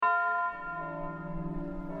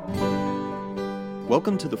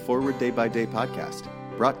Welcome to the Forward Day by Day podcast,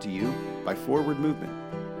 brought to you by Forward Movement.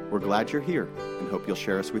 We're glad you're here and hope you'll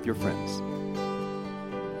share us with your friends.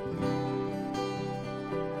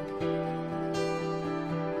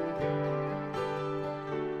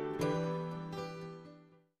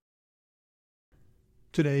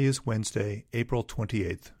 Today is Wednesday, April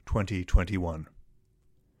 28th, 2021.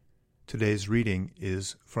 Today's reading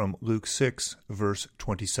is from Luke 6, verse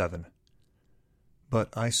 27. But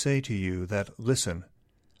I say to you that, listen,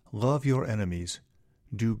 love your enemies,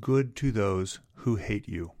 do good to those who hate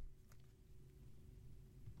you.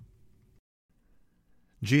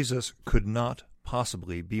 Jesus could not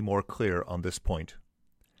possibly be more clear on this point.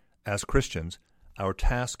 As Christians, our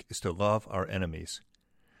task is to love our enemies.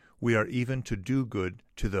 We are even to do good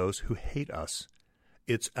to those who hate us.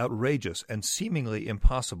 It's outrageous and seemingly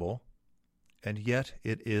impossible, and yet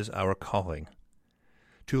it is our calling.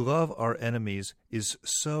 To love our enemies is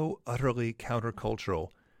so utterly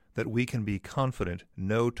countercultural that we can be confident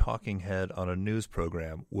no talking head on a news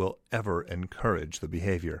program will ever encourage the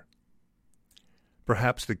behavior.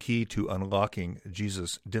 Perhaps the key to unlocking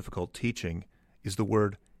Jesus' difficult teaching is the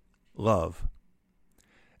word love.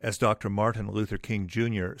 As Dr. Martin Luther King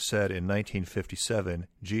Jr. said in 1957,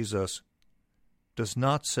 Jesus does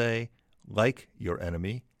not say, like your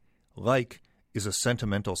enemy. Like is a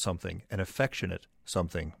sentimental something, an affectionate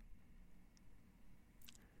something.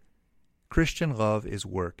 Christian love is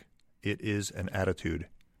work. It is an attitude.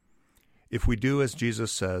 If we do as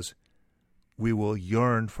Jesus says, we will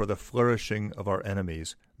yearn for the flourishing of our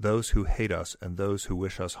enemies, those who hate us and those who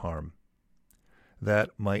wish us harm.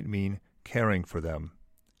 That might mean caring for them,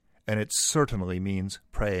 and it certainly means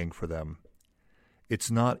praying for them. It's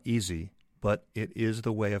not easy, but it is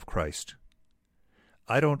the way of Christ.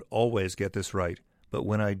 I don't always get this right, but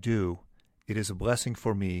when I do, it is a blessing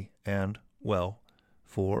for me and, well,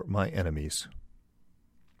 for my enemies.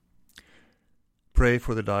 Pray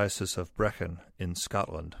for the Diocese of Brecon in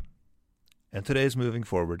Scotland. And today's moving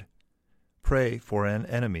forward. Pray for an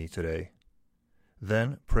enemy today.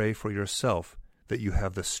 Then pray for yourself that you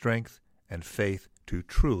have the strength and faith to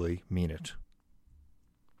truly mean it.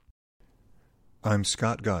 I'm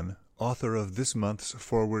Scott Gunn, author of this month's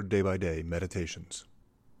Forward Day by Day Meditations.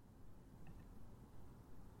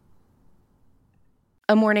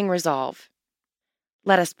 A morning resolve.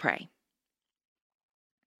 Let us pray.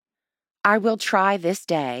 I will try this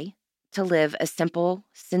day to live a simple,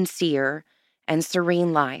 sincere, and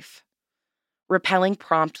serene life, repelling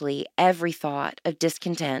promptly every thought of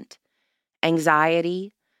discontent,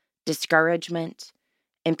 anxiety, discouragement,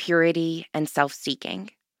 impurity, and self-seeking,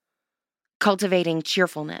 cultivating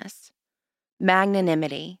cheerfulness,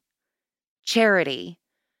 magnanimity, charity,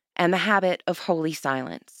 and the habit of holy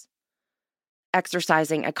silence,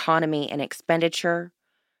 exercising economy in expenditure,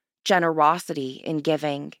 generosity in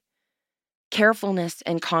giving, carefulness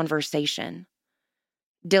in conversation,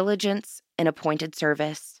 diligence in appointed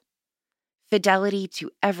service, fidelity to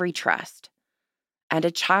every trust, and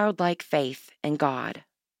a childlike faith in God.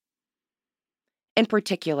 In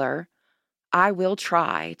particular, I will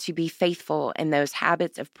try to be faithful in those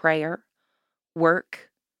habits of prayer,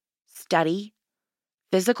 work, study,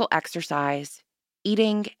 physical exercise,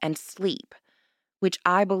 eating, and sleep, which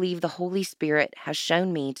I believe the Holy Spirit has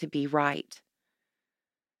shown me to be right.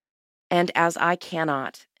 And as I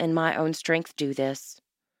cannot, in my own strength, do this,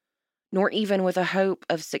 nor even with a hope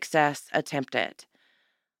of success attempt it,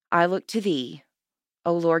 I look to Thee,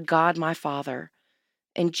 O Lord God my Father,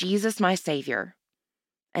 and Jesus my Savior,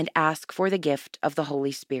 and ask for the gift of the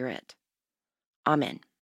Holy Spirit. Amen.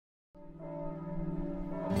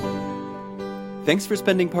 Thanks for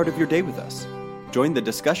spending part of your day with us. Join the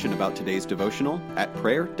discussion about today's devotional at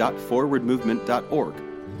prayer.forwardmovement.org,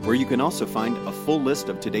 where you can also find a full list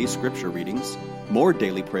of today's scripture readings, more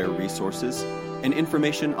daily prayer resources, and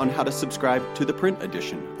information on how to subscribe to the print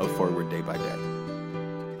edition of Forward Day by Day.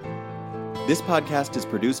 This podcast is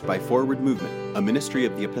produced by Forward Movement, a ministry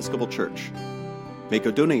of the Episcopal Church. Make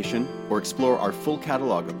a donation or explore our full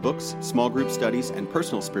catalog of books, small group studies, and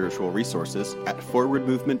personal spiritual resources at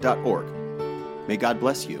forwardmovement.org. May God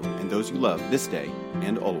bless you and those you love this day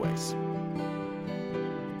and always.